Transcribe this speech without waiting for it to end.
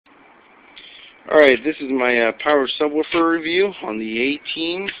Alright, this is my power subwoofer review on the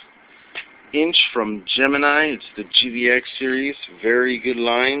 18-inch from Gemini. It's the Gvx series. Very good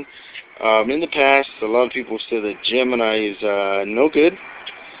line. In the past, a lot of people said that Gemini is no good,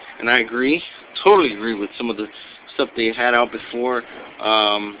 and I agree. Totally agree with some of the stuff they had out before.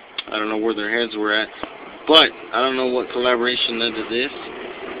 I don't know where their heads were at, but I don't know what collaboration led to this.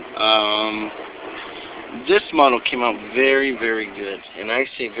 This model came out very, very good, and I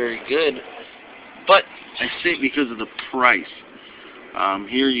say very good, but I say it because of the price.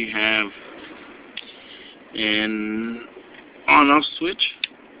 Here you have an on-off switch.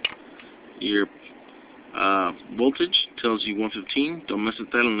 Your voltage tells you 115. Don't mess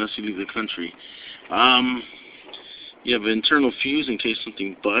with that unless you leave the country. You have an internal fuse in case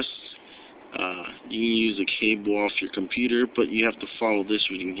something busts. You can use a cable off your computer, but you have to follow this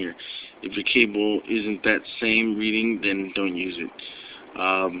reading here. If your cable isn't that same reading, then don't use it.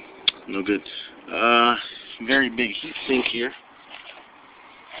 No good. Very big heat sink here.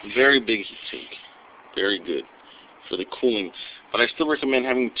 Very big heat sink. Very good for the cooling. But I still recommend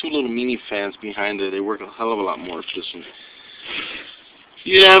having two little mini fans behind it. They work a hell of a lot more efficient.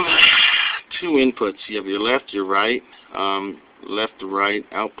 You have two inputs. You have your left, your right. Left to right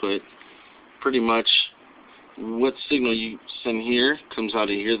output. Pretty much what signal you send here comes out of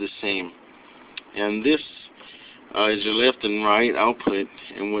here the same. And this is your left and right output,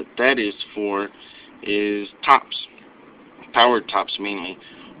 and what that is for is tops, powered tops mainly.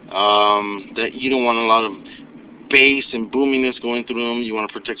 That you don't want a lot of bass and boominess going through them. You want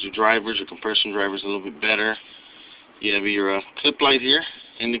to protect your drivers, your compression drivers a little bit better. You have your clip light here,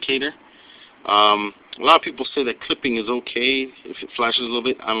 indicator. A lot of people say that clipping is okay if it flashes a little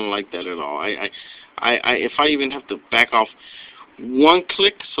bit. I don't like that at all. If I even have to back off one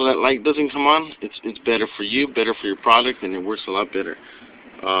click so that light doesn't come on, it's better for you, better for your product, and it works a lot better.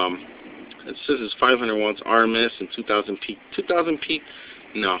 It says it's 500 watts RMS and 2000 peak. 2000 peak?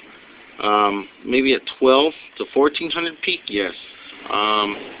 No. Maybe at 12 to 1400 peak? Yes.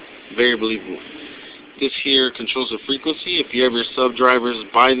 Very believable. This here controls the frequency. If you have your sub drivers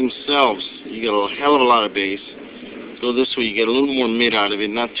by themselves, you get a hell of a lot of bass. Go this way, you get a little more mid out of it,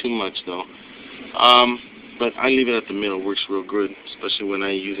 not too much though. But I leave it at the middle. Works real good, especially when I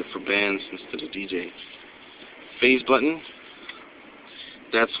use it for bands instead of DJ. Phase button.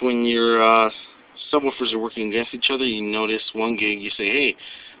 That's when your subwoofers are working against each other. You notice one gig, you say, hey,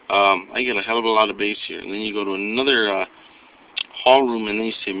 I get a hell of a lot of bass here. And then you go to another hall room, and then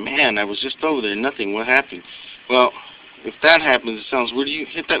you say, man, I was just over there, nothing, what happened? Well, if that happens, it sounds weird. You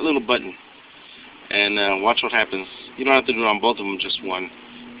hit that little button and watch what happens. You don't have to do it on both of them, just one.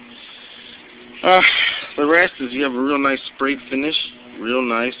 The rest is you have a real nice sprayed finish, real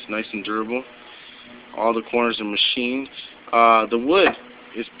nice and durable. All the corners are machined. The wood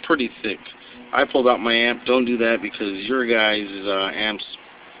is pretty thick. I pulled out my amp. Don't do that because your guys' amps,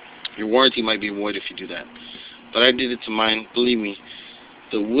 your warranty might be void if you do that. But I did it to mine. Believe me,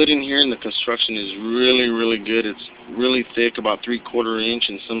 the wood in here and the construction is really, really good. It's really thick, about 3/4 inch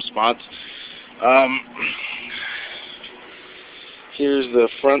in some spots. Here's the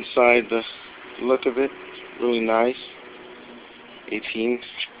front side, the look of it, really nice. 18.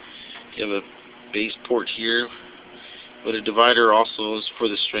 You have a base port here, but a divider also is for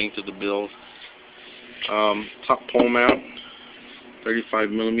the strength of the build. Top pole mount,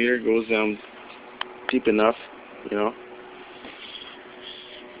 35mm, goes down deep enough, you know.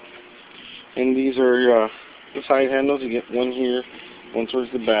 And these are the side handles. You get one here, one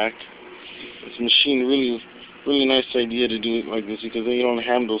towards the back. It's machined really nice idea to do it like this because they don't have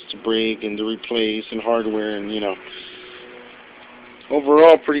handles to break and to replace and hardware, and you know.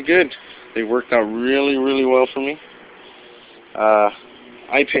 Overall, pretty good. They worked out really well for me.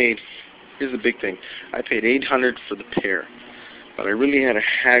 I paid. Here's the big thing. I paid $800 for the pair, but I really had to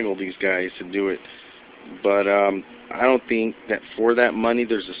haggle these guys to do it. But I don't think that for that money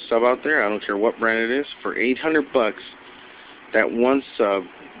there's a sub out there. I don't care what brand it is. For $800, that one sub,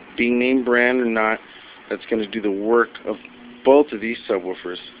 being named brand or not, that's going to do the work of both of these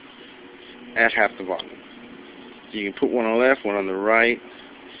subwoofers at half the volume. You can put one on the left, one on the right.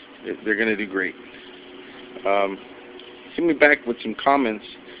 They're going to do great. Hit me back with some comments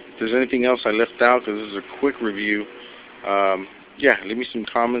if there's anything else I left out, because this is a quick review. Yeah, leave me some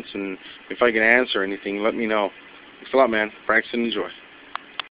comments, and if I can answer anything, let me know. Thanks a lot, man. Practice and enjoy.